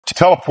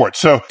teleport.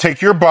 So take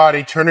your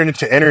body, turn it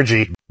into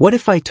energy. What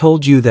if I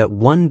told you that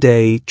one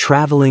day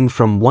traveling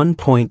from one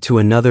point to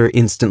another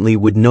instantly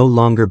would no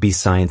longer be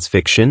science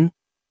fiction,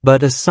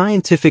 but a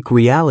scientific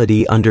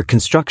reality under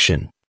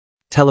construction?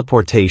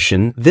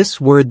 Teleportation, this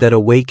word that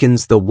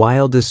awakens the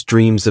wildest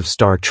dreams of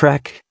Star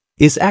Trek,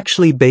 is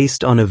actually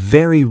based on a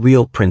very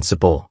real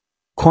principle: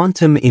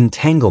 quantum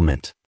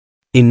entanglement.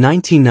 In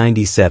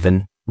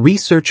 1997,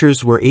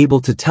 researchers were able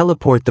to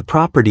teleport the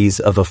properties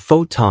of a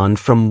photon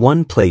from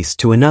one place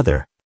to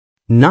another.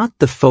 Not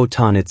the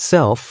photon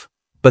itself,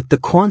 but the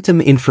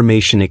quantum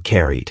information it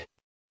carried.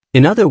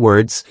 In other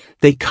words,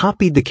 they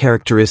copied the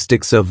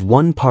characteristics of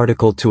one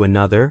particle to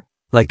another,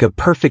 like a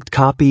perfect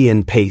copy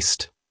and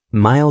paste,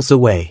 miles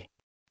away.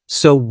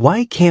 So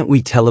why can't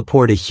we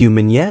teleport a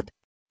human yet?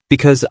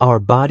 Because our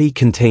body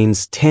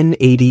contains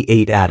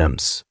 1088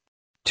 atoms.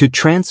 To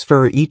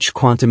transfer each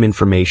quantum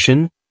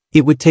information,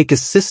 it would take a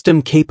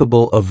system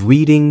capable of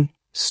reading,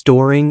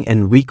 storing,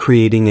 and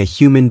recreating a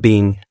human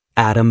being,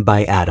 atom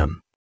by atom.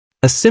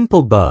 A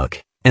simple bug,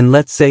 and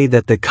let's say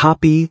that the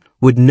copy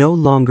would no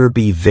longer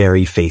be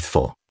very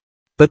faithful.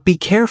 But be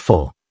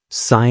careful,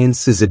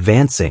 science is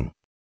advancing.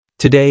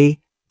 Today,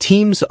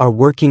 teams are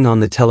working on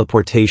the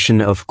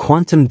teleportation of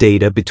quantum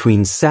data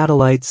between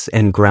satellites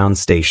and ground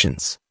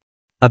stations,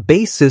 a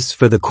basis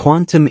for the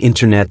quantum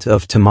internet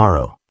of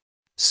tomorrow.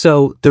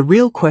 So, the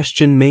real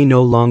question may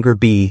no longer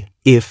be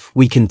if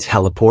we can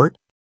teleport,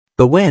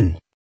 but when?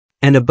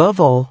 And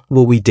above all,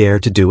 will we dare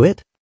to do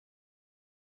it?